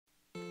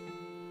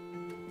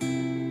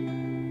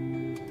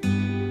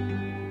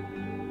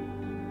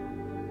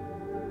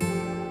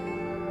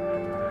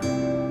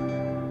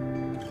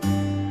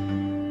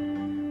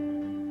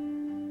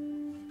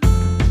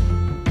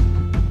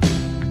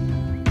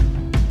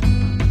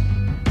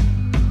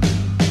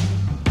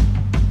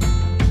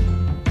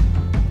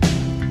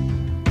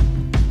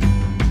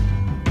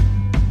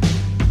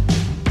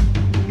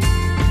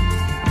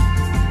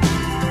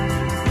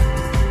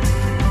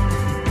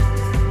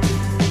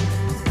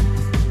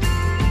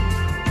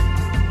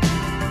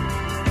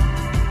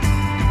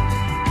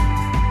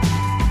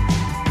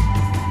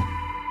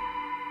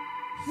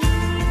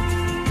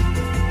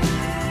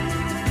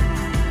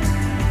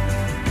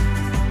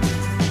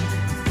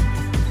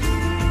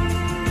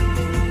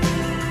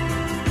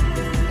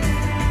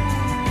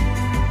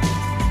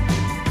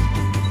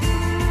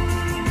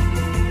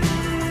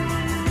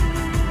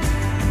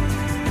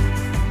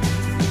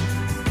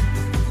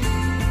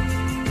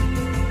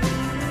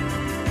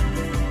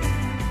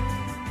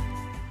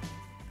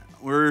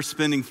We're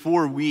spending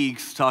 4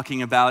 weeks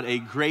talking about a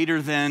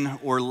greater than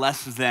or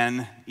less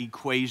than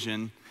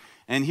equation.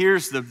 And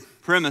here's the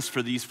premise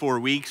for these 4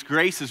 weeks.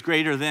 Grace is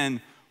greater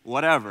than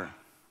whatever.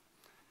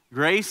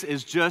 Grace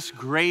is just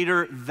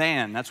greater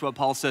than. That's what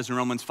Paul says in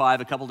Romans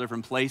 5, a couple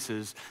different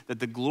places, that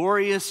the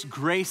glorious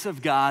grace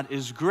of God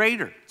is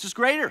greater. It's just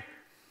greater.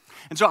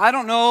 And so I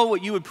don't know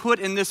what you would put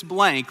in this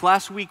blank.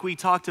 Last week we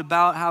talked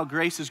about how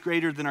grace is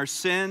greater than our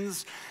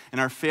sins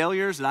and our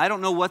failures, and I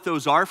don't know what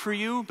those are for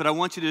you, but I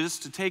want you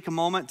to take a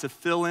moment to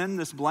fill in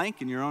this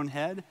blank in your own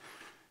head.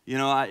 You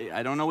know,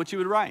 I don't know what you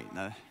would write.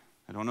 I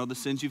don't know the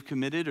sins you've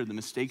committed or the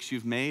mistakes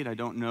you've made. I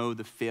don't know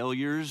the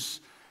failures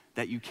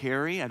that you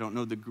carry. I don't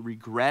know the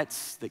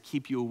regrets that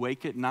keep you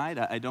awake at night.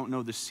 I don't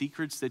know the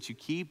secrets that you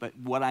keep, but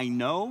what I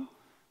know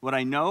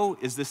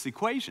is this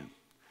equation.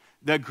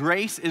 That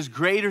grace is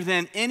greater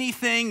than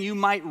anything you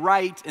might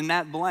write in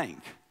that blank.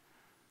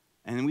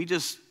 And we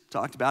just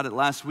talked about it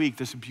last week,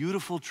 this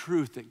beautiful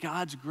truth that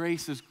God's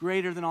grace is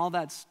greater than all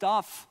that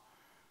stuff.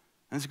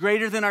 And it's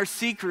greater than our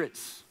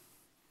secrets.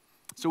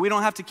 So we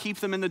don't have to keep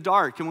them in the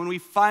dark. And when we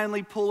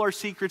finally pull our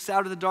secrets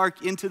out of the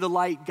dark into the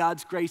light,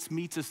 God's grace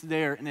meets us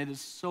there, and it is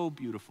so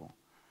beautiful.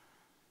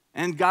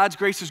 And God's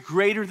grace is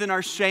greater than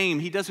our shame.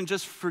 He doesn't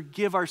just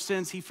forgive our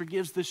sins. He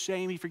forgives the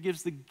shame. He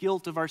forgives the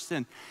guilt of our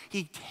sin.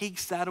 He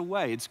takes that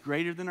away. It's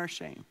greater than our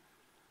shame.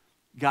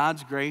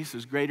 God's grace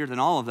is greater than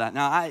all of that.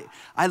 Now,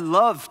 I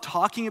love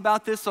talking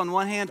about this on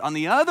one hand. On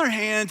the other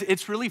hand,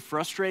 it's really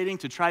frustrating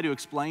to try to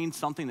explain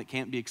something that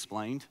can't be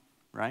explained,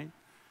 right?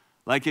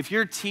 Like if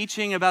you're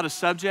teaching about a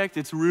subject,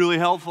 it's really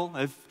helpful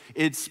if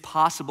it's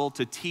possible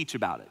to teach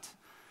about it.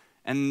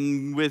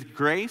 And with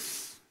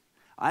grace,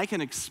 I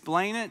can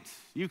explain it,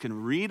 you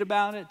can read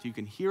about it, you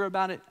can hear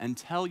about it.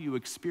 Until you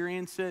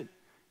experience it,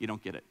 you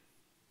don't get it.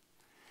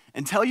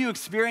 Until you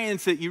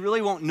experience it, you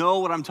really won't know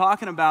what I'm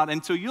talking about.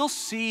 And so you'll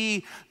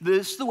see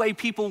this, the way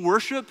people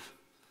worship,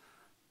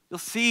 you'll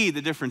see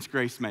the difference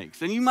grace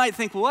makes. And you might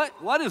think,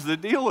 what is the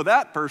deal with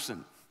that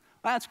person?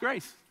 Well, that's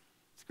grace.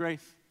 It's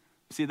grace.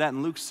 You see that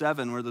in Luke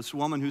 7, where this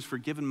woman who's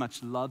forgiven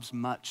much loves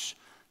much,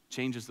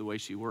 changes the way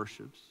she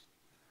worships.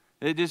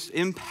 It just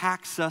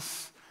impacts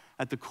us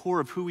at the core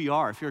of who we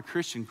are. If you're a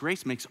Christian,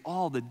 grace makes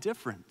all the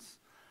difference.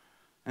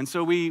 And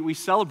so we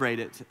celebrate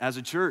it as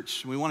a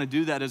church. We want to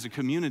do that as a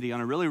community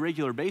on a really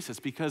regular basis,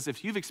 because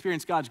if you've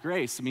experienced God's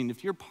grace, I mean,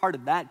 if you're part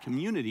of that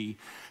community,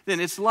 then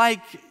it's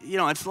like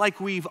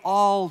we've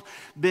all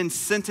been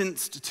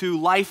sentenced to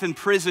life in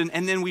prison,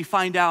 and then we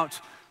find out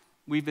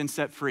we've been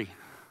set free.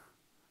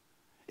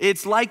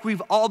 It's like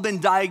we've all been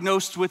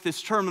diagnosed with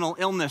this terminal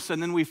illness,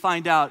 and then we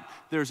find out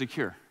there's a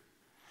cure.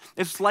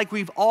 It's like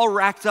we've all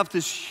racked up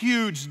this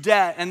huge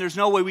debt and there's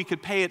no way we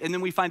could pay it, and then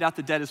we find out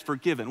the debt is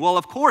forgiven. Well,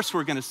 of course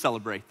we're going to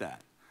celebrate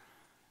that.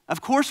 Of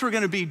course we're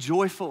going to be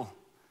joyful.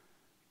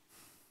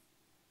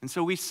 And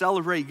so we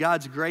celebrate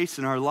God's grace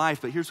in our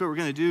life, but here's what we're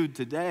going to do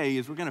today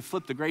is we're going to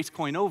flip the grace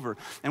coin over,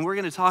 and we're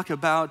going to talk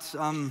about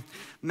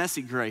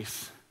messy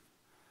grace.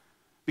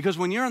 Because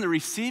when you're on the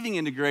receiving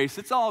end of grace,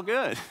 it's all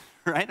good,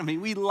 right? I mean,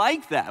 we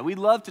like that. We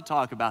love to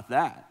talk about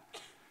that.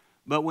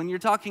 But when you're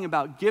talking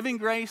about giving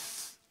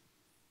grace,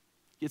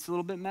 gets a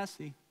little bit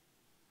messy,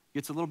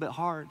 gets a little bit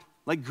hard.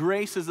 Like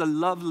grace is a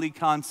lovely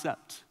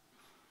concept.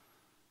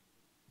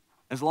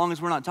 As long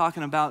as we're not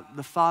talking about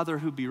the father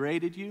who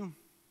berated you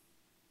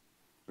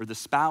or the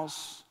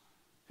spouse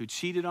who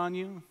cheated on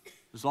you,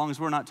 as long as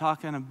we're not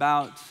talking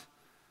about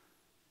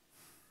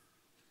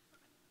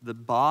the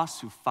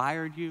boss who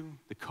fired you,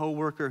 the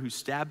coworker who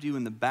stabbed you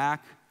in the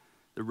back,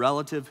 the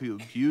relative who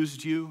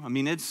abused you. I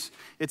mean, it's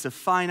a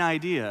fine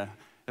idea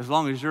as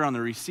long as you're on the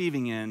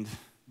receiving end.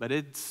 But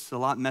it's a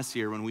lot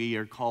messier when we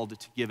are called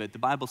to give it. The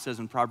Bible says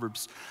in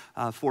Proverbs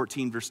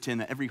 14, verse 10,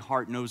 that every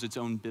heart knows its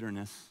own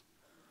bitterness,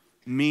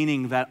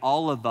 meaning that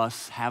all of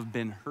us have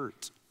been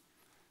hurt.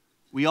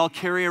 We all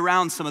carry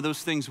around some of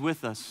those things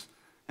with us.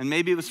 And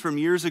maybe it was from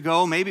years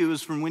ago, maybe it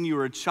was from when you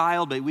were a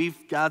child, but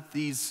we've got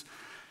these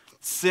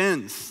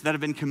sins that have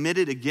been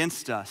committed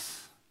against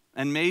us.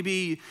 And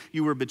maybe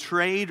you were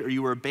betrayed, or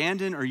you were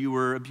abandoned, or you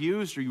were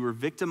abused, or you were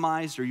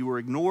victimized, or you were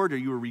ignored, or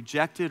you were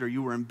rejected, or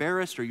you were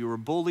embarrassed, or you were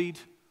bullied.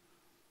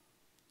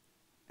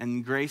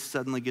 And grace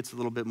suddenly gets a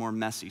little bit more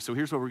messy. So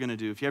here's what we're going to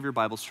do. If you have your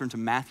Bibles, turn to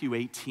Matthew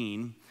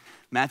 18.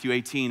 Matthew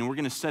 18, and we're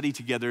going to study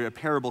together a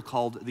parable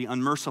called the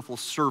unmerciful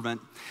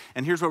servant.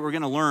 And here's what we're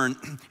going to learn,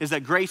 is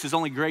that grace is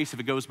only grace if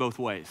it goes both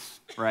ways,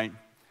 right?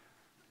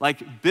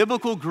 Like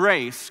biblical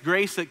grace,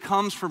 grace that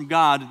comes from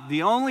God,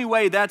 the only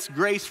way that's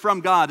grace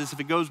from God is if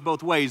it goes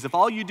both ways. If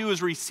all you do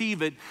is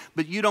receive it,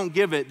 but you don't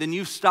give it, then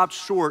you've stopped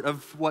short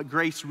of what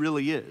grace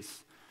really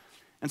is.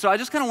 And so I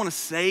just kind of want to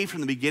say from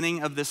the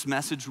beginning of this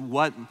message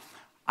what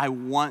I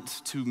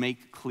want to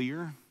make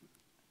clear,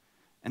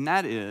 and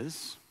that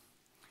is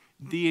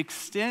the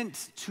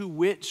extent to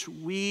which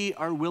we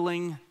are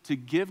willing to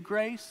give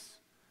grace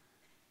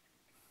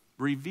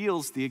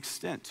reveals the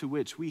extent to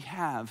which we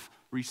have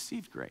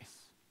received grace.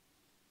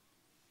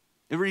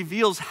 It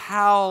reveals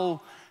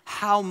how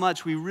how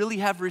much we really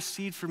have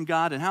received from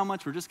God and how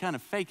much we're just kind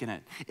of faking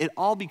it. It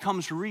all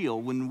becomes real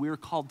when we're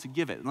called to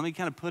give it. Let me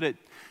kind of put it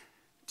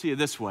to you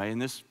this way, and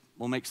this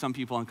will make some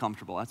people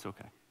uncomfortable. That's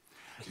okay.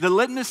 The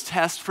litmus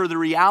test for the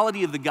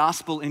reality of the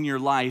gospel in your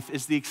life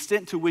is the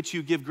extent to which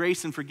you give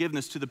grace and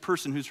forgiveness to the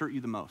person who's hurt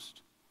you the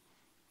most.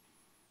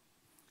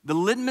 The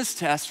litmus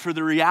test for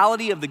the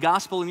reality of the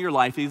gospel in your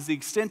life is the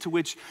extent to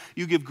which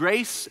you give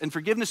grace and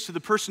forgiveness to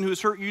the person who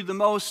has hurt you the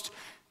most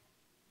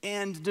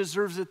and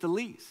deserves it the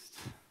least.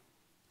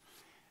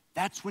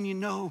 That's when you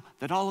know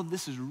that all of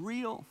this is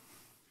real.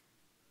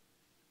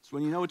 It's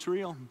when you know it's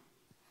real.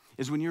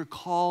 Is when you're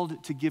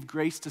called to give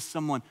grace to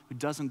someone who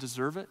doesn't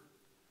deserve it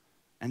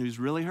and who's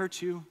really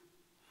hurt you.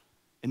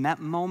 In that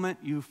moment,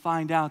 you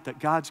find out that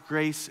God's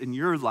grace in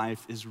your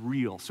life is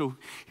real. So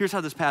here's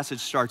how this passage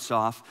starts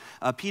off.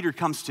 Peter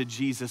comes to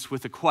Jesus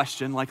with a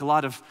question. Like a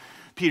lot of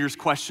Peter's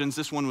questions,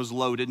 this one was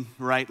loaded,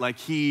 right? Like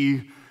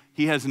he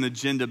has an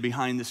agenda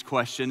behind this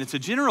question. It's a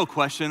general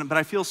question, but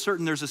I feel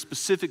certain there's a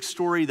specific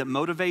story that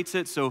motivates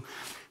it. So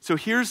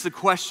here's the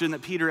question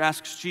that Peter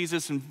asks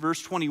Jesus in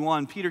verse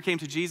 21. Peter came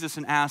to Jesus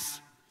and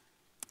asked,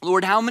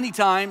 Lord, how many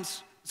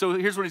times? So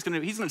here's what he's going to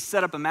do. He's going to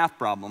set up a math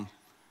problem.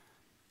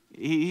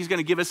 He's going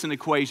to give us an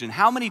equation.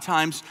 How many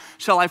times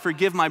shall I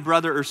forgive my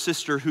brother or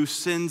sister who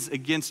sins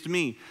against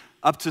me?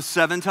 Up to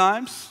 7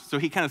 times? So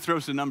he kind of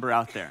throws a number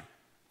out there.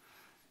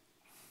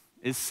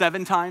 Is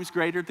 7 times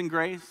greater than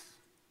grace?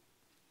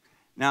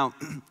 Now,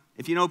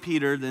 if you know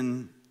Peter,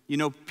 then you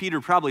know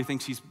Peter probably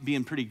thinks he's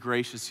being pretty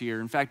gracious here.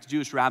 In fact,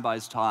 Jewish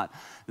rabbis taught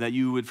that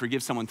you would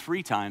forgive someone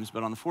 3 times,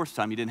 but on the 4th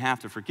time you didn't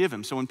have to forgive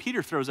him. So when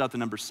Peter throws out the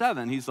number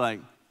 7, he's like,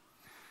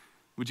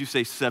 would you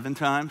say 7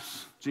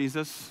 times,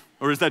 Jesus?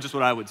 Or is that just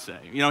what I would say?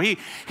 You know,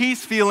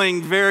 he's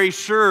feeling very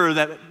sure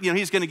that, you know,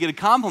 he's going to get a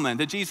compliment,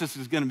 that Jesus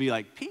is going to be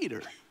like,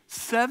 Peter,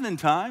 7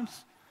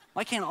 times?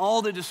 Why can't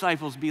all the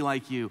disciples be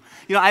like you?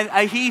 You know,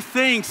 he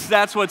thinks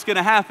that's what's going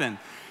to happen.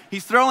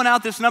 He's throwing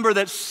out this number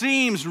that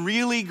seems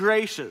really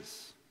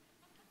gracious.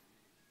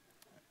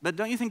 But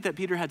don't you think that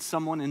Peter had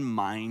someone in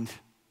mind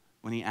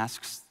when he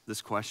asks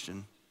this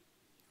question?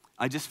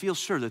 I just feel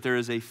sure that there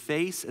is a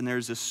face and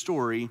there's a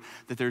story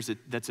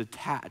that's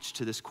attached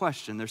to this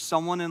question. There's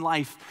someone in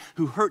life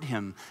who hurt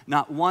him,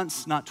 not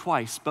once, not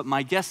twice, but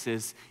my guess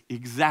is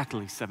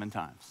exactly 7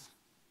 times.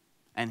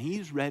 And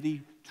he's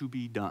ready to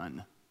be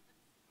done.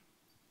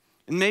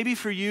 And maybe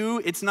for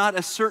you, it's not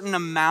a certain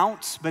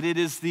amount, but it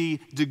is the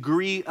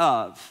degree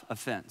of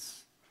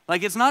offense.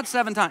 Like it's not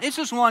 7 times, it's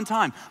just 1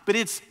 time, but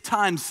it's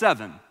times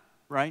 7,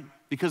 right?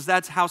 Because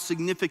that's how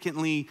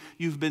significantly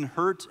you've been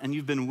hurt and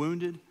you've been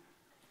wounded.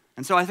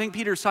 And so I think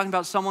Peter's talking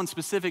about someone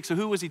specific. So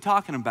who was he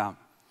talking about?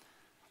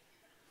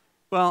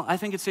 Well, I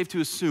think it's safe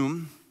to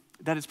assume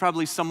that it's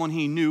probably someone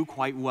he knew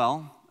quite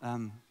well.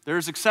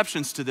 There's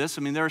exceptions to this.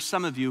 I mean, there are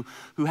some of you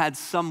who had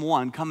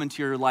someone come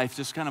into your life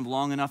just kind of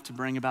long enough to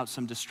bring about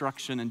some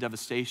destruction and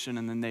devastation,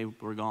 and then they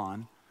were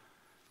gone.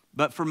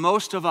 But for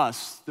most of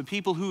us, the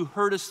people who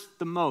hurt us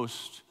the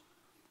most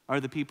are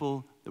the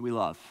people that we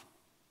love,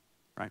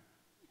 right?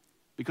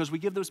 Because we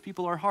give those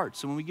people our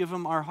hearts. And when we give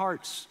them our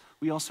hearts,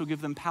 we also give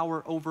them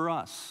power over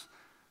us.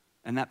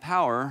 And that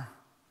power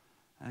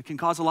can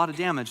cause a lot of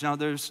damage. Now,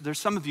 there's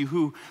some of you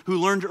who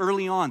learned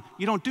early on,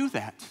 you don't do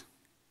that.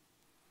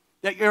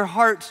 That your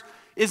heart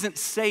isn't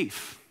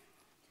safe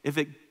if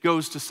it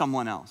goes to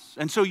someone else.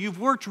 And so you've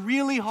worked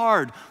really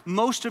hard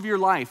most of your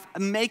life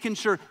making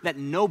sure that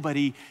no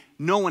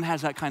one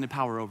has that kind of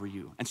power over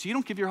you. And so you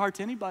don't give your heart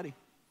to anybody.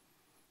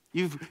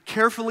 You've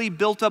carefully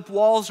built up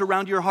walls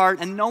around your heart,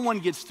 and no one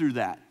gets through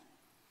that.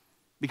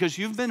 Because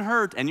you've been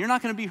hurt, and you're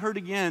not going to be hurt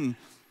again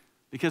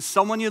because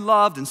someone you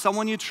loved and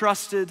someone you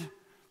trusted,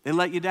 they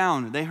let you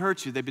down, they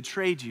hurt you, they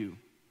betrayed you.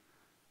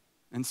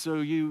 And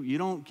so you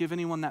don't give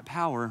anyone that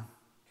power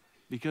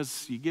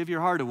because you give your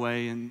heart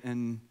away,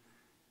 and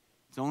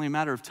it's only a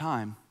matter of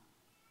time.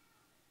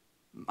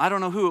 I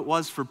don't know who it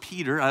was for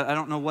Peter. I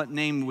don't know what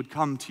name would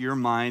come to your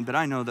mind, but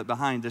I know that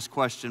behind this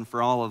question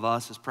for all of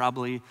us is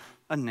probably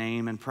a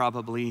name and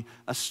probably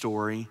a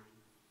story.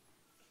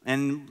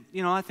 And,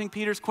 you know, I think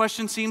Peter's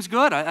question seems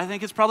good. I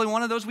think it's probably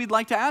one of those we'd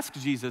like to ask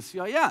Jesus.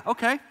 Yeah,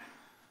 okay.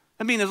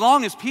 I mean, as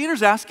long as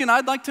Peter's asking,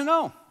 I'd like to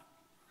know.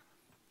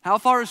 How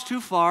far is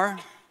too far?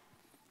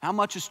 How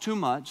much is too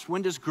much?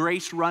 When does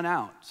grace run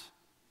out?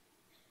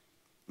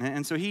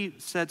 And so he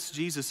sets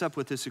Jesus up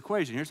with this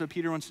equation. Here's what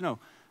Peter wants to know.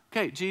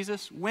 Okay,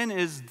 Jesus, when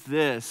is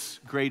this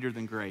greater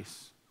than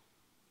grace?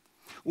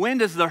 When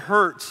does the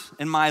hurt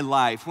in my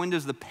life, when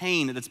does the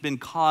pain that's been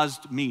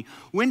caused me,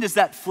 when does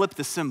that flip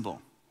the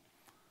symbol?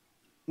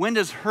 When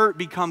does hurt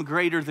become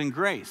greater than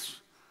grace?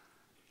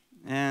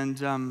 And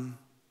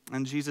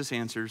Jesus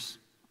answers,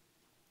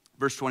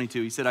 verse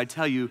 22, he said, I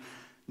tell you,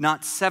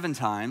 not 7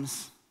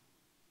 times,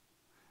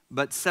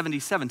 but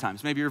 77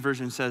 times. Maybe your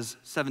version says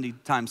 70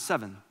 times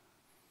 7.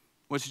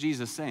 What's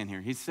Jesus saying here?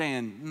 He's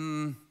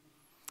saying,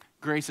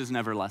 grace is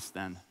never less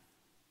than.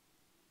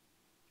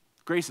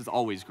 Grace is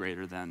always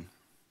greater than.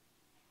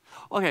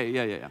 Okay,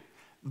 yeah.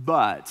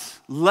 But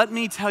let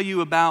me tell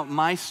you about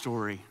my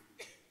story,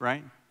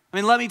 right? I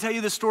mean, let me tell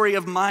you the story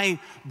of my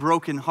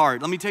broken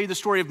heart. Let me tell you the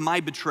story of my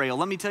betrayal.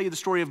 Let me tell you the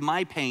story of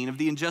my pain, of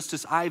the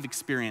injustice I've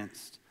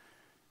experienced.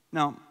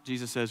 No,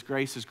 Jesus says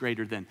grace is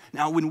greater than.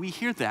 Now, when we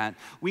hear that,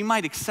 we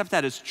might accept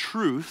that as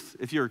truth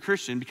if you're a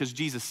Christian because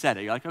Jesus said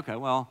it. You're like, okay,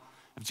 well,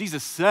 if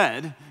Jesus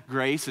said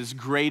grace is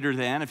greater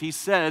than, if he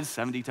says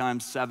 70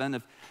 times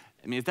 7,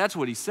 if that's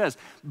what he says,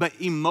 but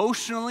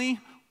emotionally,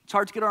 it's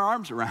hard to get our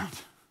arms around.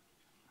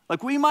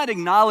 Like, we might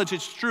acknowledge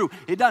it's true.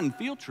 It doesn't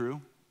feel true.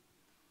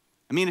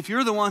 I mean, if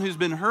you're the one who's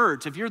been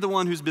hurt, if you're the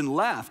one who's been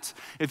left,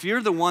 if you're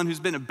the one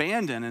who's been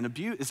abandoned and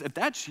abused, if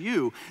that's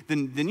you,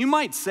 then you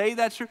might say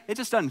that's true. It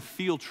just doesn't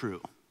feel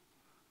true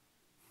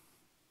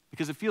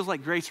because it feels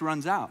like grace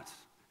runs out.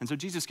 And so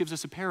Jesus gives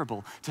us a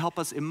parable to help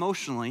us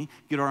emotionally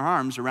get our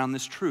arms around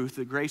this truth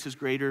that grace is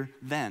greater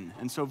than.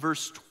 And so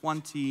verse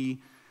 23,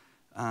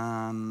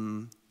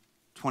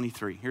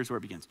 here's where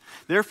it begins.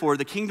 Therefore,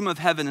 the kingdom of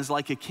heaven is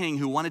like a king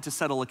who wanted to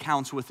settle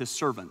accounts with his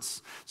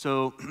servants.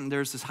 So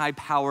there's this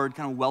high-powered,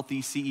 kind of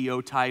wealthy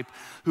CEO type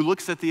who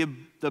looks at the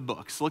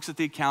books, looks at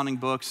the accounting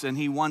books, and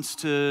he wants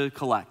to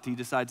collect. He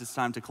decides it's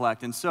time to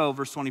collect. And so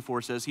verse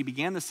 24 says, he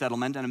began the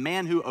settlement, and a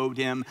man who owed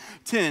him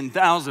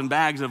 10,000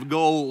 bags of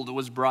gold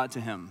was brought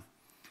to him.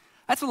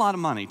 That's a lot of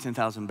money,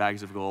 10,000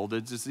 bags of gold.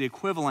 It's the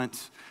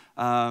equivalent,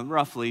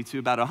 roughly, to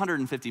about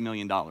 $150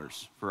 million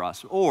for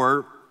us.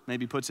 Or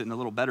maybe puts it in a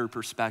little better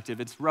perspective,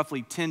 it's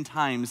roughly 10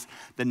 times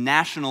the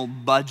national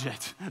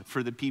budget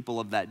for the people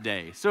of that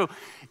day. So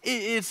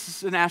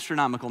it's an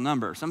astronomical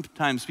number.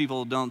 Sometimes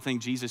people don't think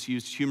Jesus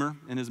used humor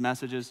in his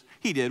messages.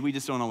 He did, we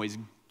just don't always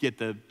get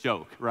the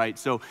joke, right?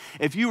 So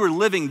if you were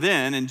living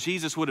then and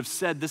Jesus would have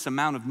said this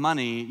amount of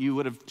money, you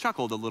would have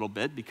chuckled a little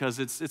bit because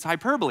it's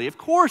hyperbole. Of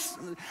course,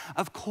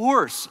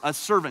 a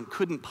servant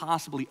couldn't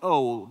possibly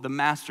owe the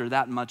master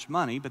that much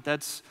money, but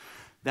that's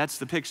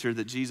the picture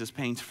that Jesus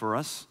paints for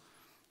us.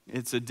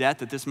 It's a debt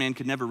that this man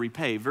could never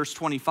repay. Verse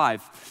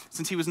 25,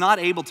 since he was not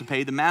able to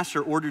pay, the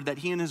master ordered that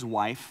he and his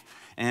wife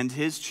and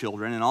his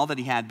children and all that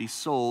he had be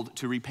sold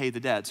to repay the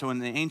debt. So in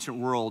the ancient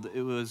world,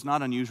 it was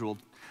not unusual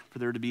for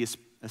there to be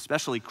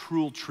especially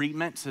cruel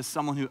treatment to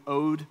someone who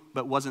owed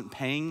but wasn't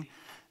paying.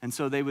 And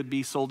so they would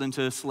be sold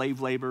into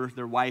slave labor.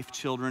 Their wife,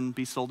 children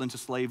be sold into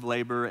slave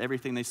labor.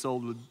 Everything they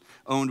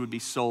owned would be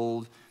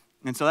sold.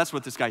 And so that's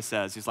what this guy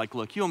says. He's like,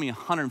 look, you owe me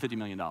 $150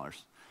 million.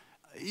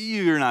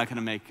 You're not going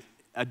to make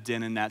a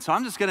dent in that. So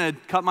I'm just going to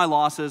cut my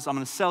losses. I'm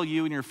going to sell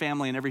you and your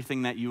family and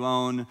everything that you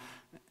own,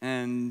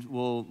 and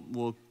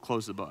we'll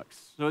close the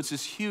books. So it's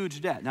this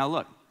huge debt. Now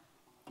look,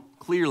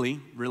 clearly,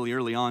 really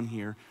early on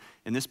here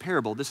in this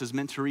parable, this is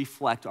meant to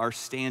reflect our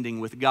standing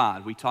with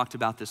God. We talked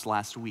about this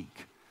last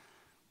week,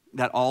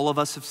 that all of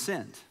us have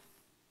sinned,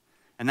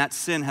 and that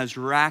sin has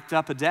racked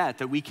up a debt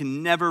that we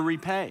can never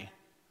repay.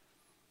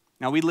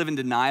 Now, we live in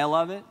denial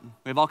of it.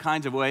 We have all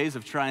kinds of ways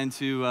of trying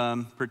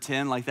to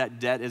pretend like that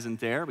debt isn't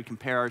there. We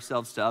compare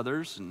ourselves to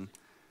others, and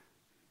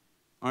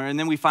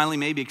then we finally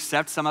maybe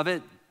accept some of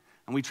it,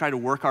 and we try to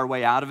work our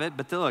way out of it.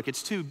 But look,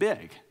 it's too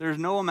big. There's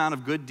no amount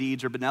of good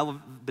deeds or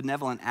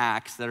benevolent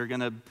acts that are going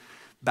to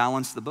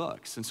balance the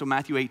books. And so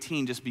Matthew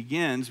 18 just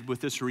begins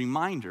with this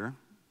reminder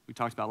we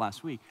talked about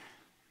last week,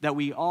 that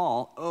we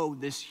all owe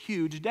this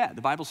huge debt.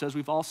 The Bible says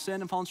we've all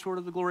sinned and fallen short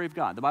of the glory of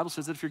God. The Bible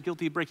says that if you're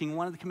guilty of breaking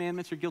one of the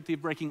commandments, you're guilty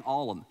of breaking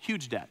all of them.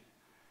 Huge debt.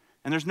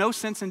 And there's no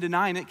sense in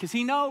denying it because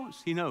he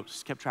knows. He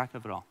knows. Kept track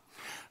of it all.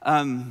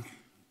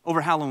 Over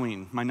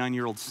Halloween, my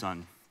 9-year-old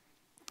son,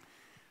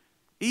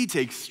 he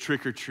takes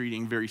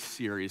trick-or-treating very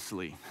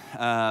seriously.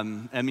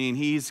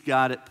 He's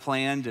got it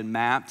planned and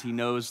mapped. He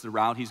knows the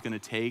route he's going to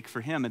take.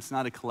 For him, it's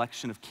not a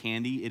collection of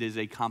candy. It is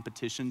a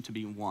competition to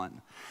be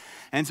won.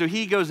 And so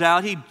he goes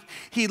out,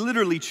 he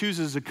literally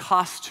chooses a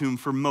costume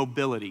for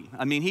mobility.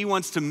 He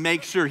wants to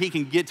make sure he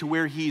can get to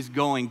where he's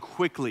going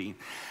quickly.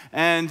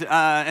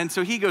 And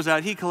so he goes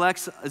out, he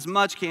collects as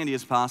much candy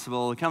as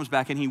possible, he comes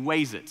back and he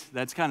weighs it.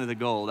 That's kind of the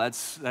goal.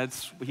 At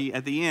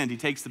the end, he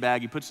takes the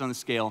bag, he puts it on the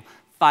scale,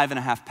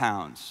 5.5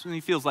 pounds. And he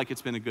feels like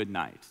it's been a good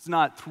night. He's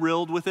not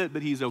thrilled with it,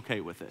 but he's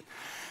okay with it.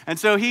 And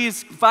so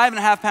he's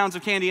 5.5 pounds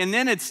of candy, and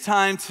then it's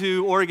time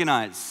to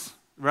organize.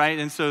 Right,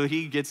 and so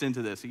he gets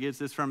into this. He gets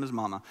this from his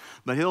mama.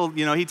 But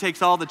he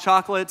takes all the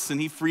chocolates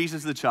and he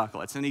freezes the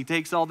chocolates. And he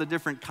takes all the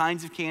different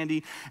kinds of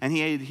candy and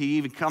he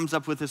even comes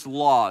up with this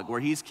log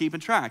where he's keeping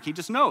track. He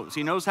just knows.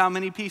 He knows how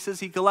many pieces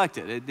he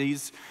collected.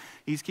 He's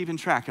keeping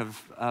track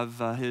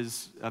of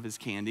his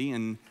candy.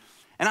 And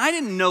I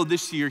didn't know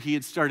this year he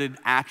had started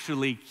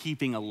actually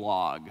keeping a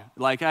log.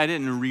 Like, I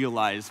didn't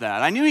realize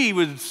that. I knew he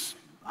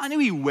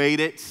weighed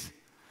it.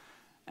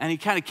 And he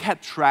kind of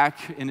kept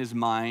track in his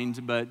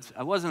mind, but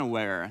I wasn't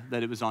aware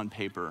that it was on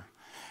paper.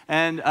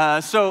 And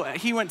so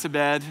he went to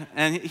bed,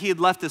 and he had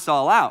left this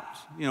all out,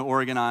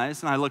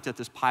 organized. And I looked at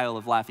this pile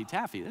of Laffy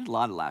Taffy. There's a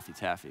lot of Laffy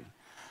Taffy.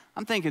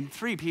 I'm thinking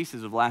 3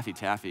 pieces of Laffy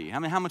Taffy.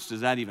 How much does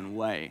that even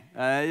weigh?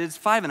 It's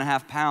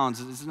 5.5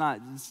 pounds.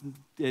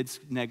 It's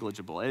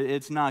negligible.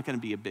 It's not going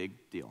to be a big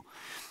deal.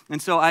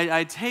 And so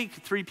I take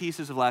 3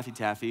 pieces of Laffy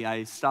Taffy.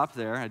 I stop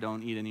there. I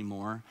don't eat any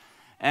more.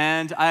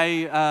 And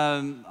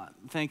I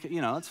think,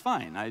 it's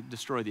fine. I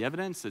destroy the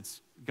evidence.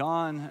 It's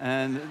gone.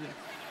 And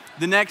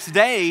the next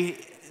day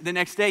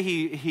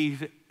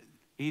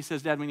he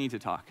says, Dad, we need to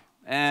talk.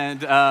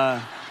 And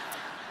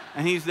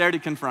he's there to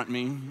confront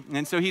me.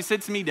 And so he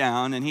sits me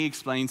down and he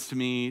explains to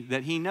me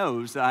that he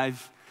knows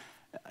I've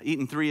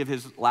eaten 3 of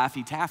his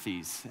Laffy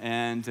Taffies.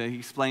 And he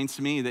explains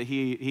to me that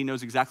he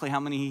knows exactly how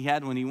many he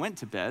had when he went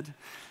to bed,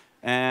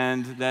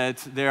 and that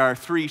there are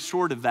 3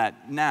 short of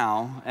that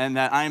now, and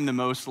that I'm the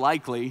most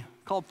likely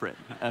culprit,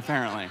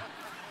 apparently.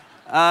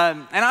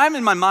 And I'm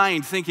in my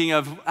mind thinking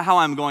of how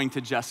I'm going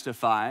to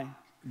justify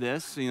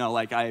this,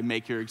 like I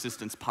make your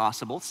existence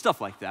possible, stuff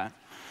like that.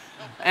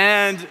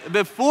 And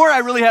before I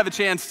really have a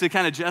chance to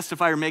kind of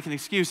justify or make an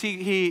excuse,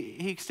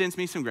 he extends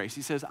me some grace.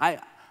 He says,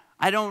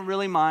 I don't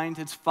really mind,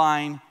 it's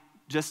fine,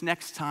 just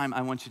next time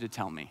I want you to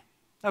tell me.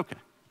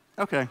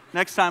 Okay,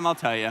 next time I'll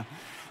tell you.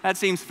 That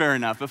seems fair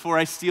enough. Before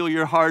I steal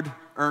your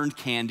hard-earned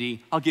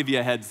candy, I'll give you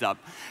a heads up.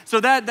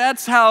 So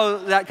that's how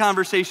that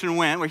conversation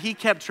went, where he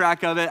kept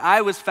track of it.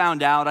 I was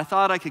found out. I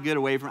thought I could get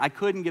away from it. I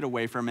couldn't get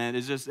away from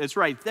it. It's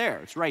right there.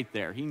 It's right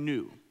there. He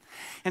knew.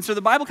 And so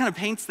the Bible kind of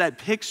paints that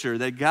picture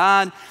that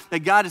God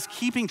is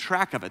keeping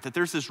track of it, that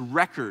there's this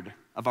record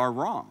of our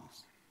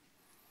wrongs.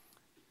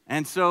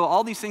 And so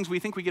all these things we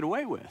think we get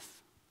away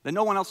with, that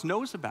no one else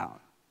knows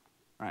about,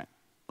 right?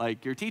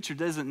 Like your teacher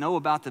doesn't know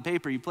about the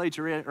paper you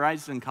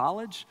plagiarized in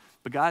college,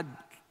 but God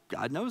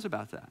knows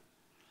about that.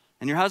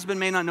 And your husband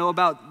may not know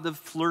about the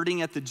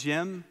flirting at the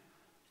gym,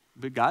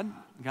 but God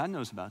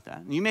knows about that.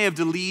 And you may have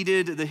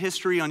deleted the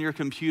history on your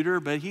computer,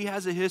 but he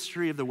has a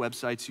history of the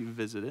websites you've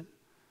visited.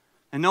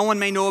 And no one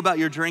may know about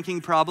your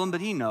drinking problem,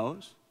 but he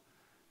knows.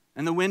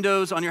 And the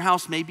windows on your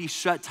house may be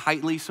shut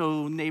tightly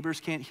so neighbors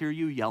can't hear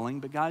you yelling,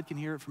 but God can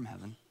hear it from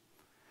heaven.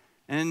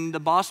 And the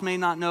boss may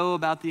not know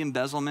about the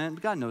embezzlement,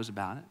 but God knows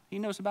about it. He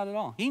knows about it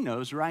all. He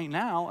knows right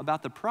now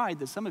about the pride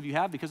that some of you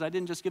have because I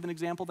didn't just give an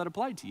example that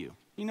applied to you.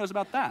 He knows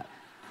about that.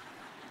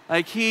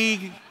 Like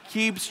he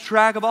keeps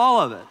track of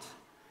all of it.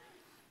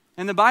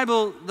 And the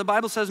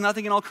Bible says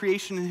nothing in all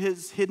creation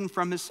is hidden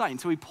from his sight. And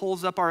so he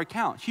pulls up our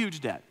account.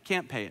 Huge debt.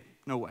 Can't pay it.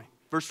 No way.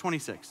 Verse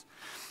 26.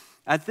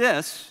 At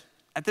this,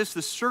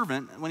 the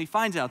servant, when he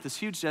finds out this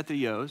huge debt that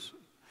he owes,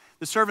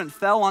 the servant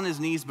fell on his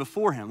knees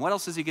before him. What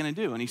else is he going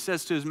to do? And he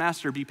says to his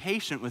master, be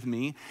patient with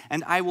me,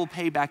 and I will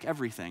pay back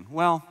everything.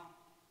 Well,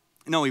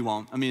 no, he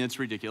won't. I mean, it's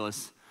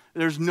ridiculous.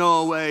 There's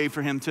no way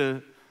for him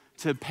to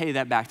pay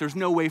that back. There's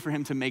no way for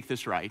him to make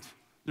this right.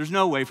 There's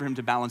no way for him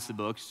to balance the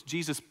books.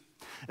 Jesus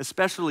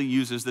especially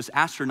uses this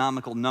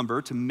astronomical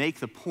number to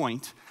make the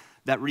point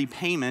that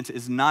repayment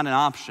is not an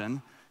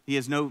option. He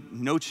has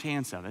no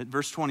chance of it.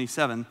 Verse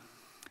 27,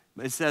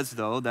 it says,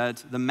 though,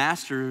 that the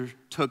master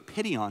took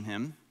pity on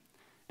him,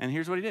 and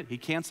here's what he did. He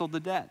canceled the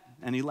debt,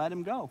 and he let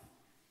him go.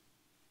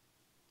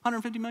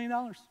 $150 million.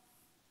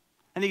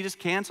 And he just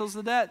cancels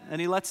the debt,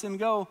 and he lets him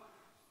go.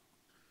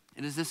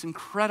 It is this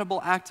incredible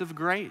act of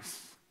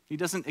grace. He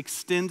doesn't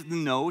extend the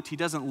note. He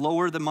doesn't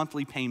lower the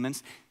monthly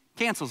payments.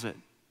 Cancels it.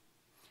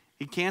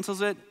 He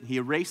cancels it, he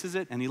erases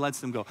it, and he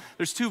lets them go.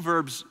 There's 2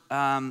 verbs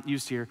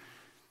used here.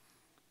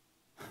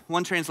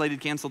 One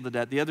translated canceled the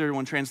debt. The other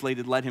one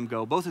translated let him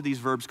go. Both of these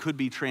verbs could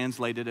be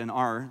translated and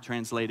are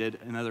translated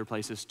in other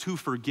places to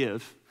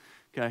forgive,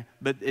 okay?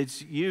 But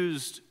it's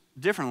used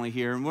differently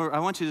here. And I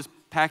want you to just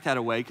pack that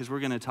away because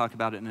we're going to talk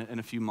about it in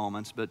a few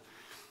moments. But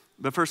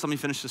first, let me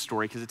finish the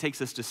story because it takes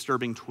this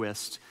disturbing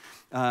twist.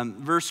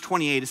 Verse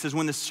 28, it says,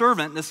 when the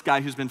servant, this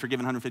guy who's been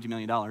forgiven $150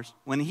 million,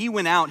 when he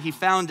went out, he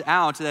found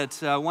out that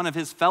one of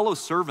his fellow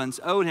servants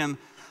owed him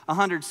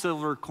 100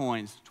 silver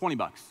coins,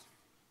 $20.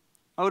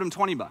 Owed him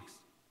 $20.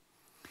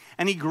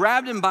 And he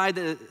grabbed him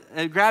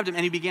and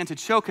he began to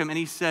choke him, and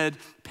he said,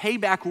 pay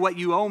back what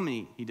you owe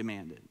me, he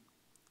demanded.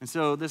 And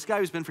so this guy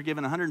who's been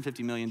forgiven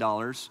 $150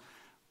 million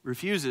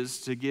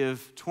refuses to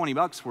give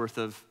 $20 worth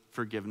of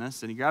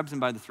forgiveness, and he grabs him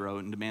by the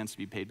throat and demands to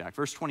be paid back.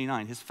 Verse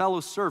 29, his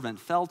fellow servant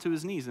fell to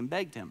his knees and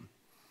begged him,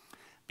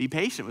 be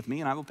patient with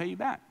me and I will pay you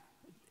back.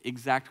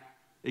 Exact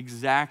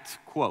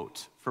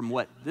quote from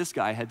what this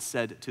guy had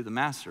said to the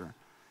master.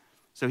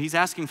 So he's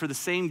asking for the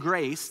same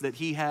grace that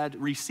he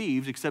had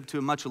received, except to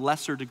a much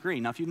lesser degree.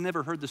 Now, if you've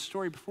never heard this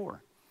story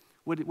before,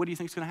 what do you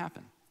think is going to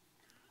happen?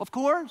 Of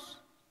course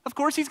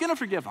he's going to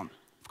forgive him.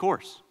 Of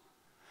course.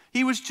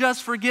 He was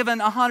just forgiven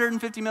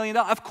 $150 million.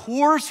 Of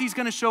course he's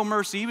going to show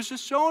mercy. He was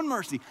just showing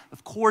mercy.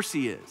 Of course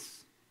he is.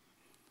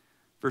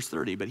 Verse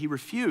 30, but he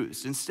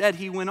refused. Instead,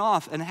 he went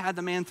off and had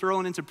the man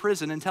thrown into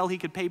prison until he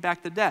could pay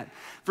back the debt.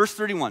 Verse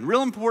 31,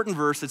 real important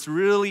verse. It's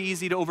really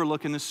easy to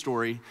overlook in this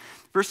story.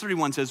 Verse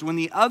 31 says, when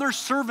the other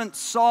servants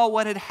saw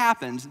what had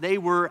happened, they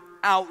were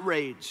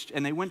outraged,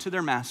 and they went to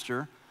their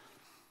master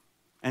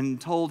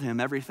and told him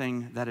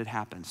everything that had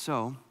happened.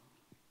 So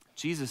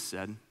Jesus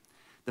said,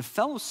 the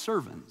fellow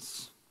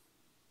servants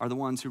are the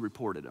ones who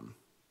reported him.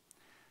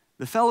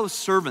 The fellow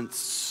servants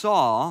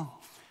saw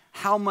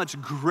how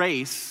much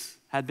grace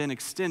had been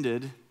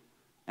extended,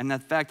 and the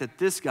fact that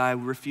this guy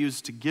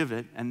refused to give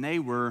it, and they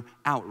were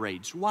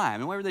outraged. Why? I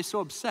mean, why were they so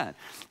upset?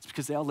 It's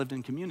because they all lived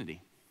in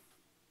community.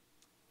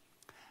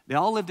 They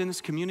all lived in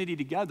this community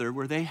together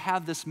where they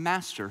have this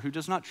master who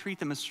does not treat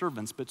them as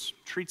servants, but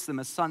treats them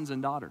as sons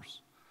and daughters.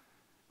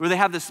 Where they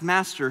have this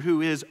master who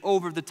is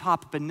over the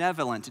top,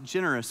 benevolent,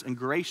 generous, and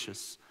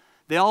gracious.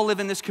 They all live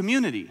in this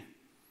community.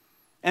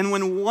 And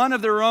when one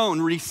of their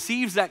own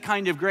receives that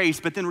kind of grace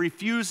but then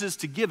refuses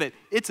to give it,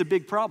 it's a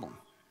big problem.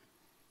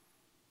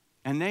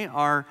 And they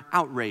are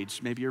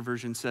outraged. Maybe your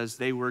version says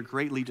they were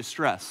greatly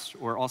distressed,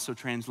 or also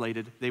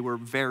translated, they were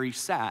very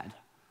sad.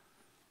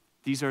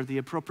 These are the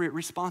appropriate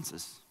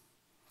responses.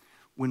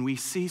 When we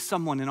see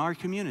someone in our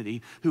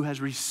community who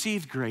has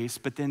received grace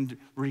but then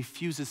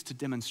refuses to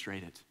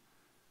demonstrate it.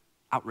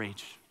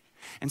 Outrage.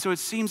 And so it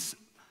seems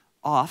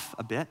off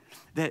a bit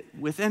that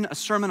within a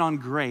sermon on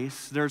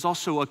grace, there's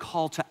also a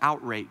call to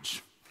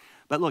outrage.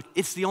 But look,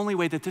 it's the only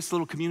way that this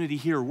little community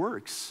here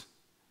works.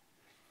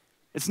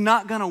 It's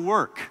not gonna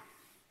work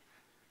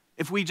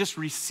if we just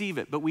receive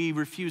it, but we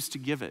refuse to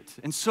give it.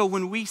 And so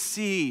when we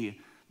see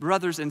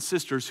brothers and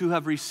sisters who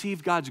have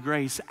received God's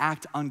grace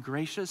act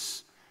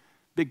ungracious,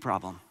 big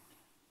problem.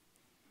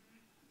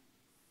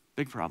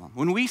 Big problem.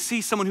 When we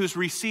see someone who's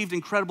received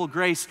incredible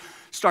grace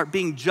start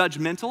being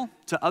judgmental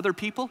to other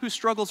people whose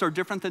struggles are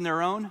different than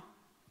their own,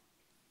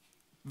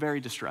 very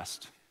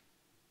distressed.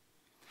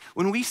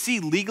 When we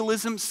see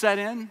legalism set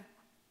in,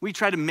 we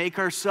try to make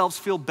ourselves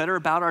feel better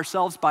about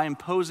ourselves by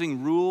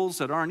imposing rules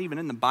that aren't even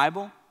in the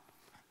Bible.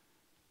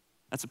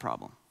 That's a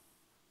problem,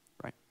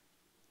 right?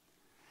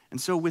 And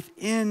so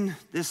within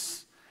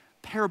this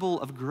parable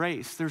of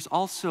grace, there's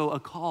also a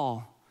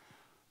call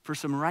for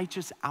some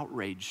righteous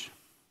outrage.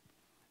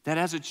 That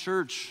as a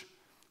church,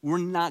 we're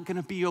not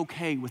gonna be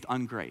okay with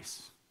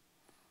ungrace.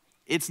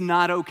 It's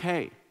not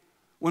okay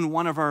when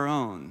one of our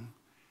own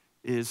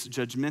is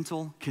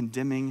judgmental,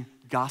 condemning,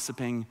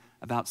 gossiping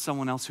about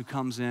someone else who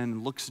comes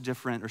in, looks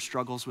different, or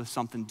struggles with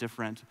something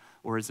different,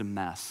 or is a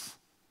mess.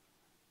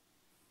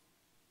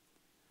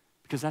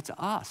 Because that's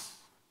us.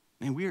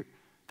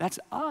 That's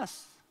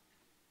us.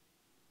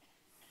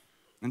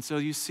 And so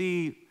you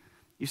see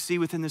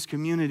within this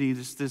community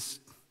this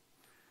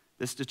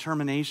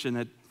determination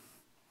that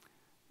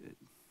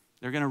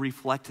they're going to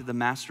reflect the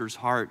master's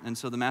heart. And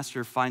so the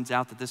master finds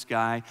out that this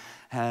guy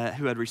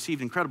who had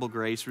received incredible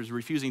grace was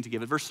refusing to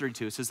give it. Verse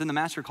 32, it says, then the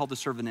master called the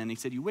servant in. He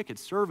said, you wicked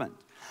servant,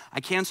 I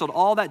canceled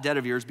all that debt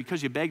of yours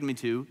because you begged me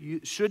to.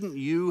 Shouldn't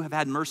you have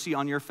had mercy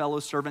on your fellow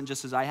servant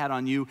just as I had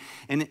on you?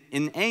 And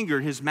in anger,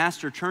 his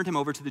master turned him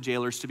over to the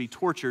jailers to be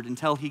tortured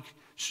until he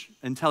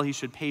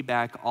should pay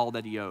back all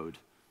that he owed.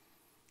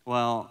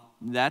 Well,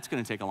 that's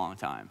going to take a long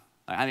time.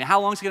 I mean,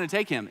 how long is it going to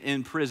take him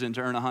in prison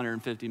to earn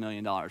 $150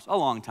 million? A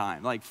long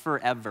time, like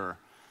forever.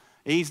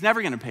 He's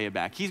never going to pay it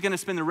back. He's going to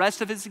spend the rest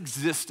of his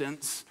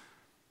existence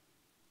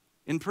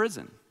in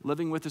prison,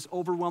 living with this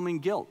overwhelming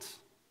guilt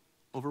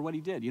over what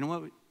he did. You know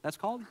what that's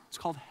called? It's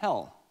called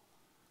hell.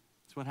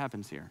 That's what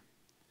happens here.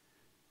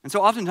 And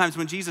so oftentimes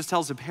when Jesus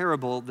tells a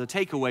parable, the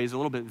takeaway is a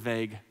little bit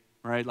vague,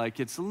 right? Like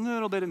it's a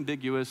little bit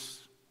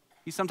ambiguous.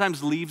 He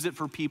sometimes leaves it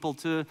for people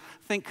to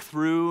think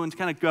through and to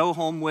kind of go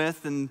home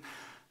with and,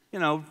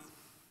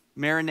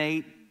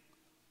 marinate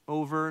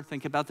over,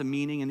 think about the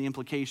meaning and the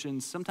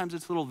implications. Sometimes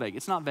it's a little vague.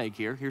 It's not vague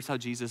here. Here's how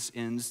Jesus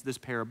ends this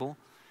parable.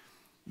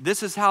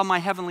 This is how my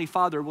heavenly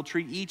Father will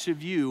treat each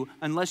of you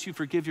unless you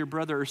forgive your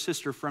brother or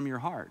sister from your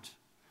heart.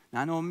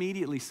 Now, I know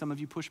immediately some of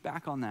you push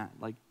back on that.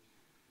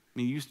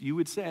 You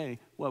would say,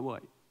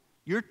 what?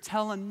 You're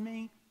telling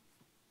me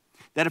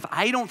that if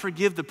I don't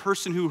forgive the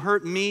person who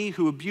hurt me,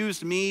 who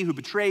abused me, who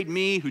betrayed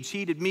me, who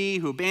cheated me,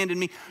 who abandoned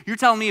me, you're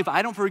telling me if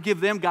I don't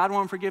forgive them, God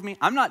won't forgive me?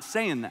 I'm not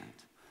saying that.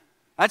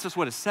 That's just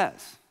what it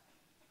says.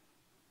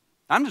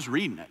 I'm just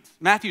reading it.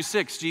 Matthew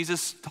 6,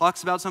 Jesus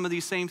talks about some of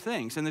these same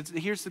things. And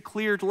here's the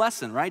clear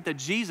lesson, right? That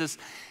Jesus,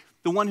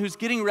 the one who's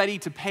getting ready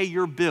to pay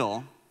your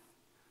bill,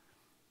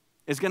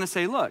 is going to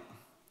say, look,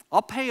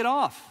 I'll pay it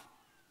off.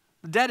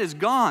 The debt is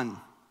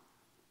gone.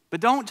 But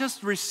don't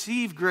just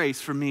receive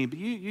grace from me, but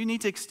you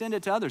need to extend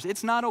it to others.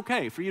 It's not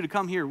okay for you to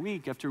come here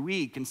week after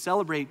week and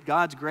celebrate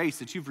God's grace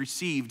that you've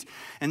received,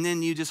 and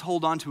then you just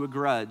hold on to a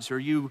grudge, or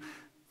you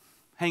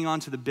hang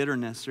on to the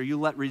bitterness, or you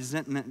let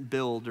resentment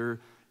build, or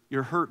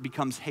your hurt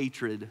becomes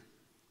hatred.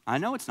 I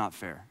know it's not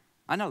fair.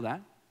 I know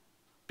that.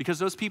 Because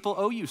those people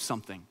owe you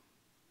something,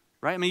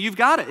 right? I mean, you've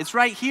got it. It's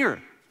right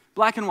here,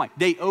 black and white.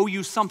 They owe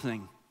you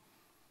something.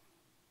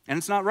 And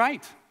it's not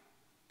right,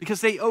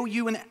 because they owe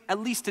you at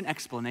least an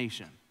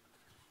explanation.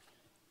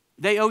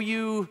 They owe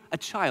you a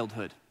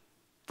childhood,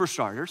 for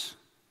starters.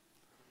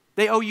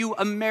 They owe you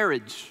a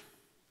marriage.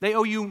 They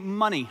owe you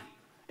money.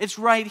 It's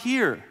right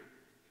here.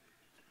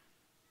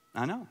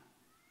 I know.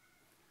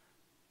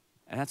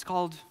 And it's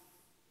called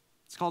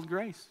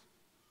grace.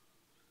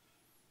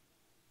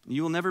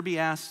 You will never be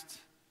asked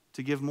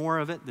to give more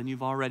of it than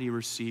you've already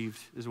received,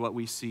 is what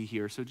we see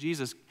here. So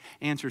Jesus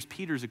answers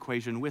Peter's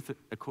equation with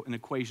an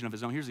equation of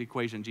his own. Here's the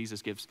equation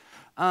Jesus gives.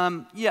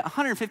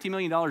 $150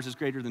 million is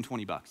greater than $20.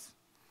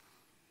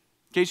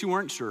 In case you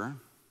weren't sure,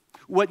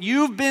 what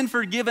you've been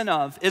forgiven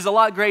of is a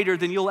lot greater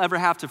than you'll ever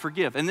have to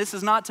forgive. And this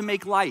is not to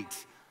make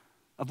light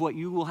of what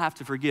you will have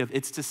to forgive.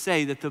 It's to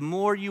say that the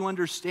more you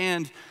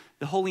understand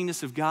the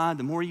holiness of God,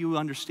 the more you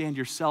understand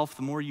yourself,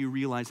 the more you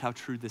realize how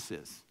true this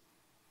is.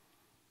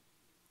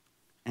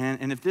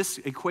 And if this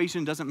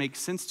equation doesn't make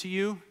sense to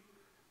you,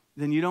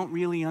 then you don't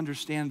really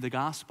understand the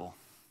gospel.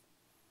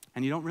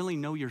 And you don't really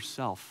know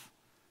yourself.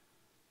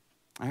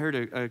 I heard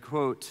a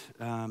quote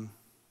the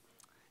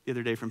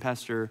other day from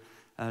Pastor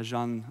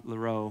Jean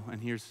Leroux,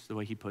 and here's the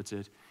way he puts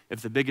it.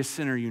 If the biggest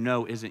sinner you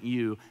know isn't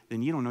you,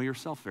 then you don't know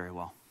yourself very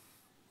well.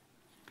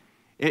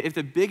 If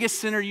the biggest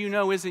sinner you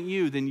know isn't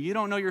you, then you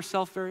don't know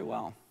yourself very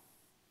well.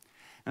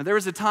 Now, there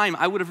was a time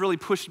I would have really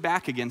pushed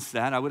back against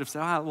that. I would have said,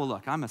 well,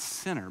 look, I'm a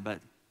sinner, but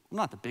I'm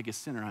not the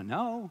biggest sinner I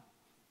know.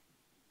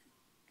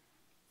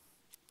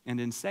 And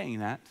in saying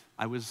that,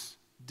 I was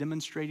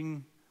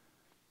demonstrating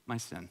my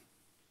sin.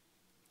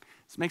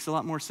 This makes a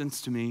lot more sense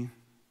to me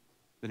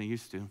than it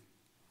used to.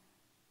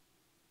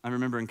 I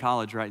remember in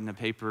college writing a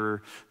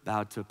paper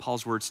about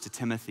Paul's words to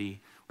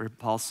Timothy, where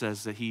Paul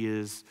says that he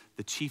is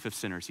the chief of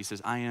sinners. He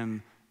says,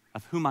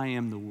 of whom I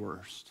am the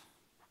worst.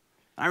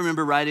 I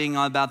remember writing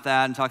about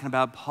that and talking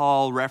about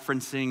Paul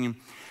referencing,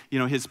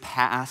 his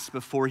past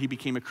before he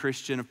became a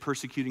Christian, of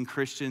persecuting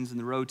Christians in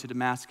the road to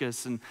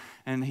Damascus.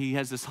 And he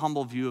has this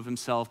humble view of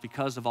himself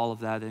because of all of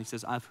that. And he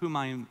says, of whom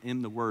I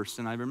am the worst.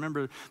 And I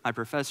remember my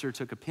professor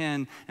took a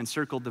pen and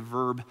circled the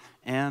verb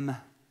am,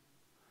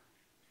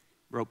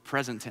 wrote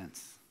present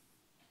tense.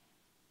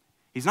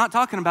 He's not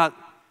talking about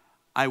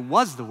I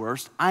was the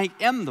worst, I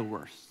am the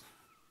worst.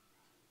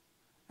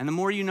 And the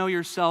more you know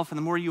yourself and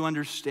the more you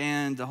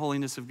understand the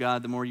holiness of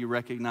God, the more you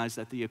recognize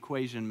that the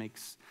equation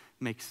makes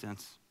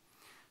sense.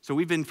 So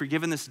we've been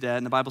forgiven this debt,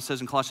 and the Bible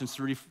says in Colossians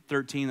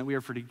 3:13 that we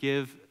are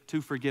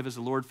to forgive as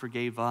the Lord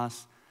forgave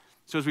us.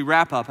 So as we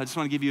wrap up, I just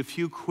want to give you a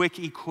few quick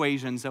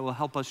equations that will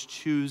help us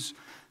choose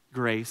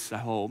grace, I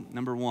hope.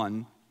 Number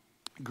one,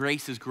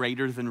 grace is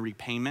greater than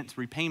repayment.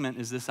 Repayment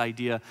is this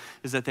idea,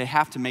 is that they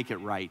have to make it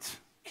right.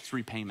 It's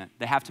repayment.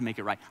 They have to make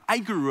it right. I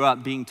grew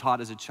up being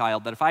taught as a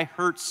child that if I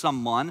hurt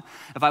someone,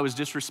 if I was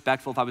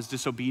disrespectful, if I was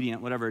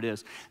disobedient, whatever it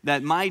is,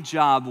 that my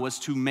job was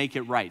to make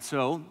it right.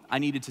 So I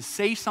needed to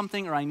say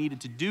something or I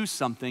needed to do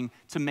something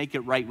to make it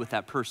right with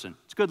that person.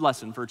 It's a good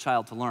lesson for a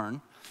child to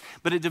learn.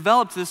 But it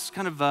developed this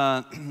kind of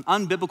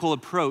unbiblical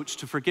approach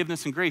to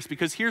forgiveness and grace,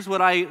 because here's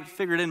what I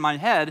figured in my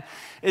head,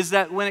 is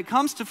that when it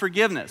comes to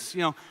forgiveness,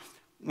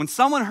 when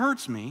someone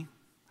hurts me,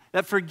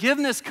 that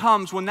forgiveness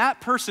comes when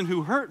that person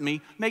who hurt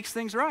me makes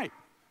things right.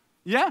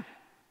 Yeah.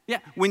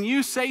 When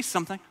you say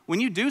something, when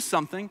you do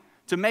something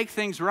to make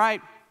things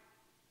right,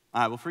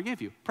 I will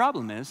forgive you.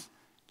 Problem is,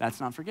 that's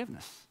not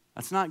forgiveness.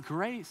 That's not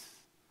grace.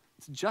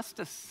 It's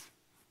justice.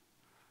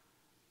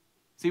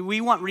 See,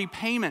 we want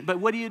repayment, but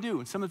what do you do?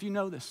 And some of you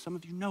know this. Some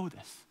of you know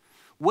this.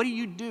 What do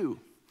you do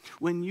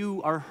when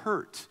you are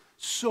hurt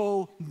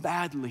so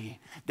badly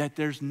that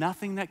there's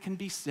nothing that can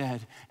be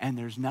said and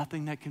there's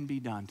nothing that can be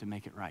done to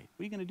make it right?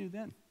 What are you going to do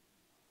then?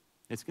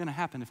 It's going to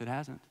happen if it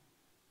hasn't.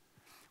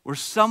 Where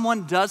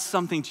someone does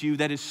something to you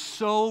that is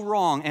so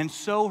wrong and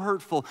so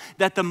hurtful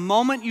that the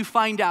moment you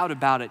find out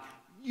about it,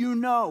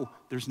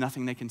 there's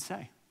nothing they can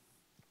say.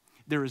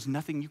 There is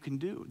nothing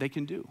they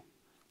can do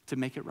to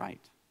make it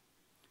right.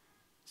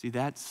 See,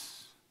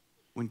 that's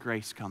when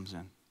grace comes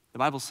in. The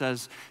Bible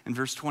says in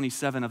verse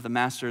 27 of the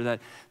master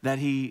that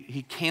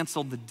he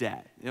canceled the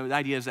debt. The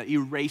idea is that he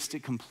erased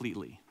it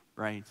completely,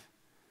 right?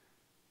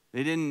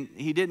 He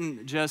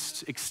didn't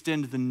just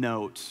extend the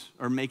note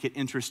or make it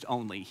interest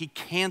only. He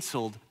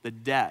canceled the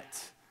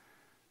debt.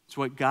 It's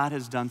what God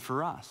has done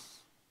for us.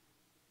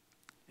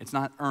 It's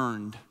not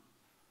earned.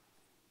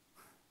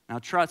 Now,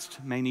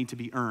 trust may need to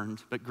be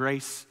earned, but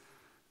grace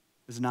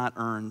is not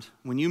earned.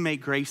 When you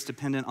make grace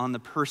dependent on the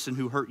person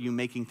who hurt you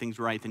making things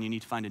right, then you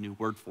need to find a new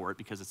word for it,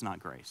 because it's not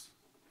grace.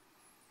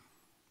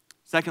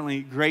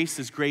 Secondly, grace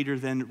is greater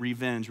than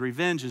revenge.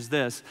 Revenge is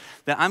this,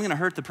 that I'm going to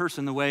hurt the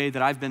person the way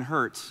that I've been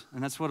hurt.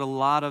 And that's what a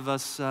lot of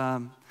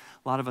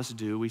us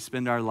do. We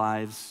spend our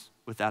lives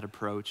with that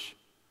approach.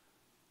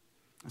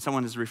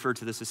 Someone has referred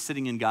to this as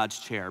sitting in God's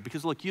chair,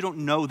 because look, you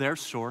don't know their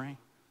story.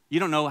 You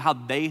don't know how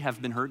they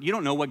have been hurt. You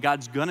don't know what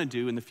God's going to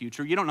do in the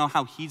future. You don't know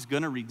how he's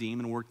going to redeem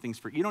and work things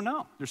for you. You don't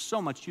know. There's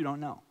so much you don't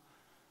know.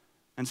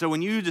 And so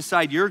when you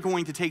decide you're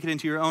going to take it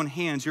into your own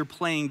hands, you're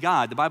playing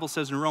God. The Bible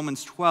says in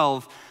Romans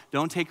 12,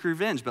 don't take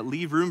revenge, but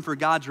leave room for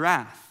God's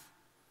wrath.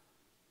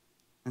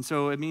 And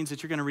so it means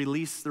that you're going to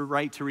release the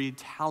right to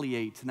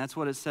retaliate. And that's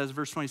what it says,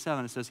 verse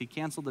 27. It says he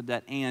canceled the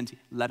debt and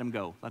let him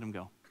go. Let him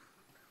go.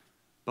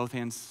 Both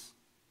hands,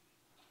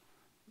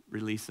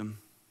 release him.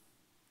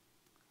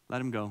 Let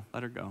him go.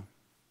 Let her go.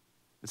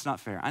 It's not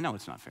fair. I know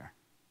it's not fair.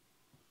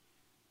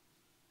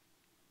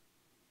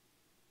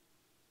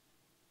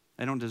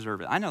 They don't deserve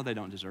it. I know they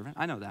don't deserve it.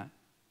 I know that.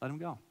 Let them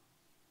go.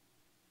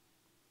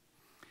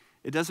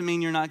 It doesn't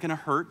mean you're not going to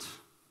hurt.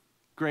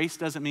 Grace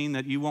doesn't mean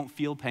that you won't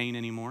feel pain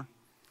anymore.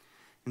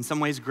 In some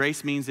ways,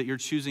 grace means that you're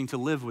choosing to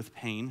live with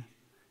pain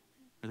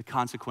or the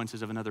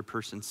consequences of another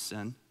person's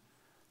sin.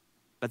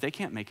 But they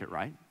can't make it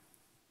right.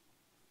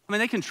 I mean,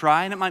 they can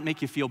try, and it might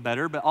make you feel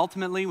better, but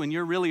ultimately, when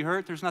you're really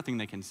hurt, there's nothing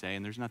they can say,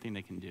 and there's nothing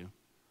they can do.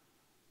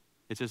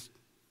 It just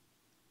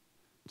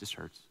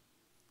hurts.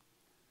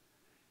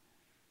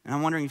 And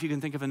I'm wondering if you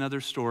can think of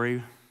another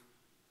story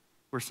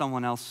where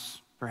someone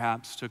else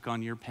perhaps took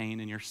on your pain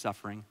and your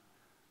suffering,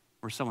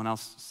 where someone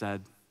else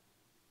said,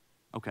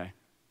 okay,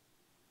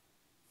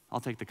 I'll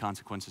take the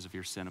consequences of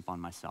your sin upon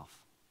myself.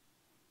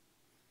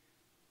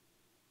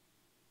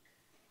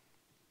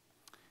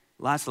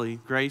 Lastly,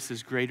 grace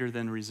is greater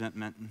than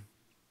resentment.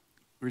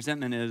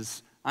 Resentment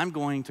is, I'm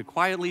going to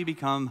quietly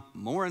become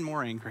more and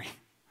more angry,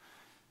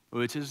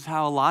 which is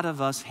how a lot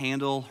of us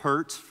handle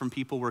hurt from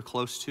people we're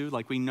close to.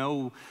 Like we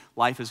know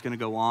life is going to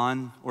go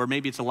on, or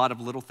maybe it's a lot of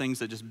little things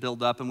that just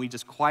build up and we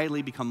just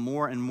quietly become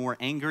more and more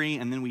angry,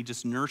 and then we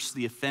just nurse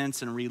the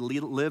offense and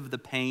relive the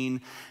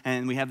pain,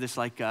 and we have this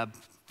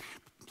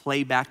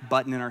playback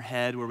button in our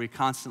head where we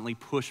constantly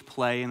push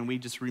play and we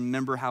just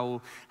remember how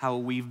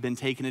we've been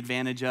taken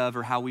advantage of,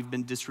 or how we've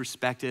been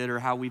disrespected, or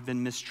how we've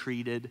been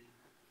mistreated.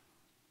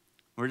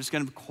 We're just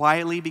going to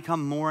quietly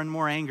become more and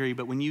more angry.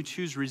 But when you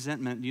choose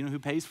resentment, do you know who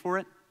pays for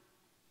it?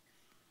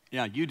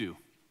 Yeah, you do.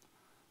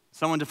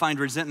 Someone defined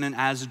resentment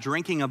as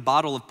drinking a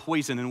bottle of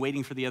poison and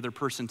waiting for the other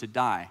person to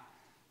die.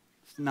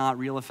 It's not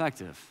real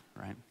effective,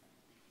 right?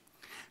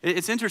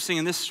 It's interesting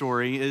in this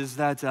story is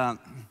that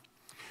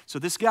so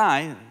this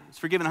guy is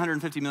forgiven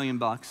 $150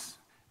 million,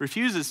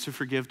 refuses to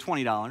forgive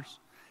 $20,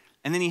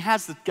 and then he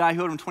has the guy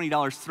who owed him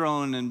 $20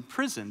 thrown in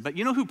prison. But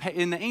you know who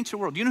in the ancient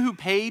world, do you know who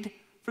paid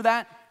for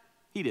that?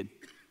 He did.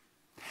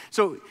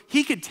 So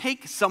he could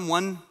take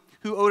someone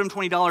who owed him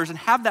 $20 and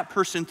have that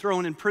person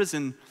thrown in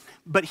prison,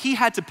 but he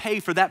had to pay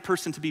for that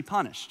person to be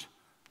punished.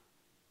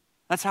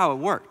 That's how it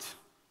worked.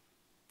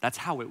 That's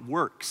how it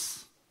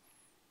works.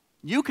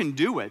 You can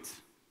do it.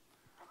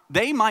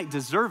 They might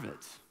deserve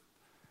it.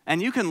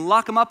 And you can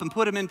lock them up and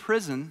put them in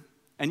prison,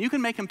 and you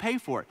can make them pay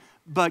for it.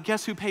 But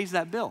guess who pays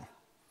that bill?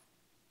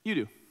 You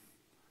do.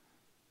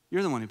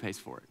 You're the one who pays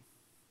for it.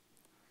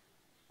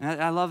 And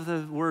I love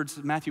the words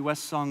of Matthew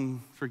West's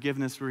song,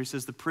 Forgiveness, where he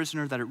says, the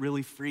prisoner that it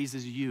really frees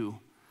is you.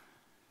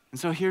 And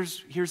so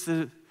here's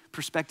the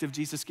perspective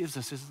Jesus gives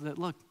us, is that,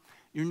 look,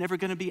 you're never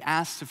going to be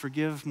asked to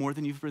forgive more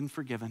than you've been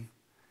forgiven.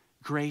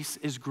 Grace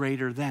is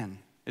greater than.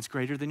 It's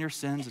greater than your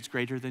sins. It's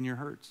greater than your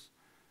hurts.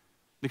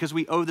 Because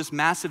we owe this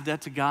massive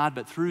debt to God,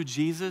 but through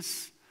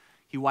Jesus,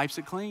 he wipes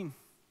it clean.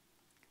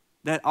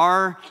 That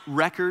our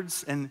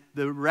records and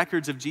the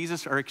records of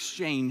Jesus are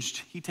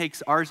exchanged. He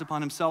takes ours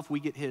upon himself, we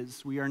get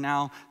his. We are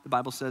now, the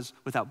Bible says,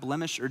 without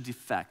blemish or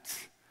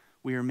defect.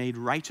 We are made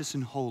righteous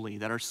and holy,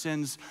 that our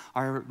sins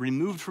are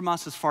removed from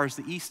us as far as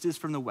the east is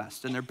from the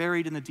west, and they're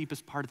buried in the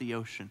deepest part of the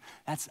ocean.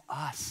 That's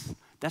us.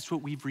 That's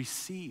what we've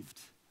received.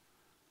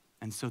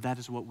 And so that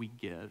is what we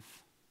give.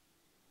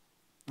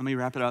 Let me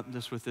wrap it up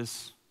just with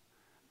this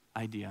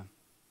idea,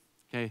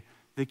 okay?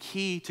 The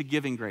key to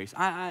giving grace,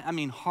 I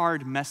mean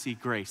hard, messy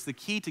grace. The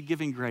key to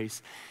giving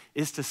grace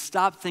is to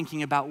stop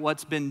thinking about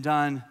what's been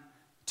done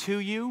to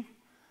you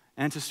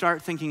and to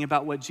start thinking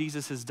about what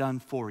Jesus has done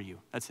for you.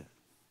 That's it.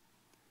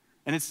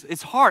 And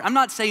it's hard. I'm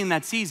not saying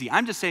that's easy.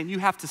 I'm just saying you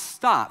have to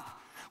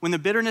stop. When the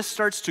bitterness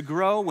starts to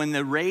grow, when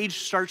the rage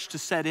starts to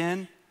set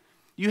in,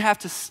 you have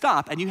to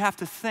stop and you have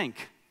to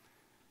think.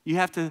 You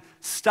have to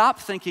stop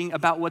thinking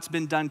about what's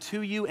been done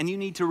to you, and you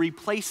need to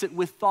replace it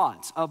with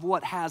thoughts of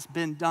what has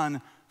been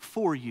done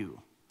for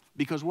you.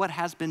 Because what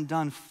has been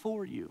done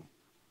for you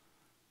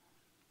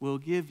will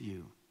give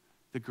you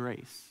the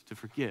grace to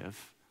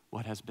forgive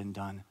what has been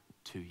done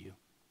to you.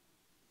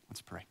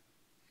 Let's pray.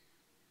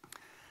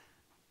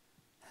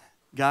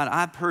 God,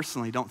 I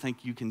personally don't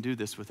think you can do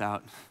this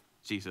without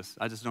Jesus.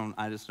 I just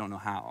don't know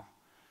how.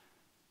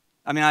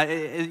 I mean,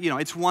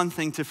 it's one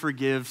thing to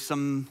forgive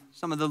some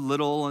of the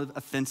little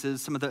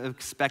offenses, some of the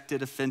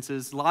expected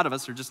offenses. A lot of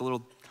us are just a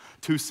little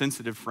too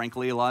sensitive,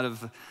 frankly. A lot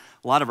of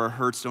our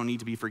hurts don't need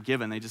to be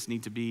forgiven. They just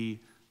need to be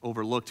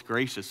overlooked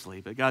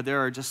graciously. But God, there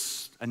are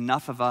just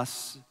enough of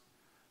us,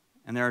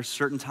 and there are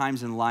certain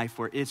times in life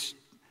where it's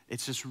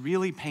just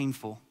really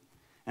painful,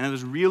 and it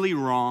was really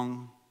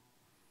wrong,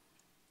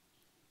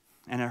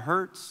 and it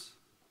hurts.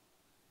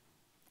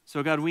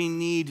 So God, we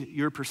need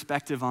your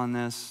perspective on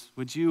this.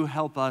 Would you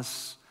help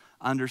us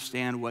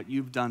understand what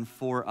you've done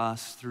for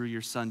us through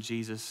your son,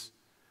 Jesus?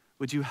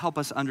 Would you help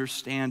us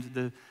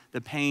understand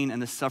the pain and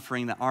the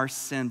suffering that our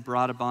sin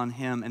brought upon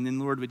him? And then,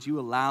 Lord, would you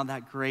allow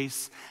that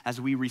grace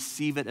as we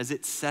receive it, as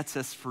it sets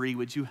us free?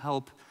 Would you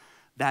help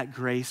that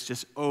grace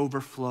just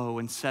overflow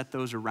and set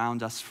those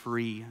around us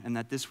free, and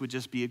that this would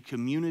just be a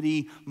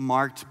community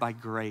marked by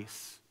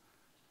grace?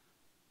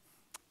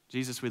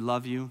 Jesus, we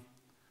love you,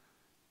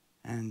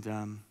 and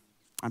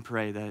I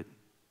pray that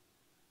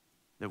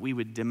we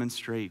would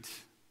demonstrate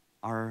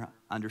our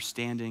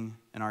understanding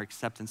and our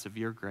acceptance of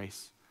your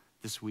grace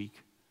this week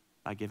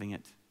by giving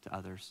it to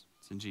others.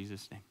 It's in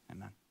Jesus' name,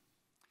 amen.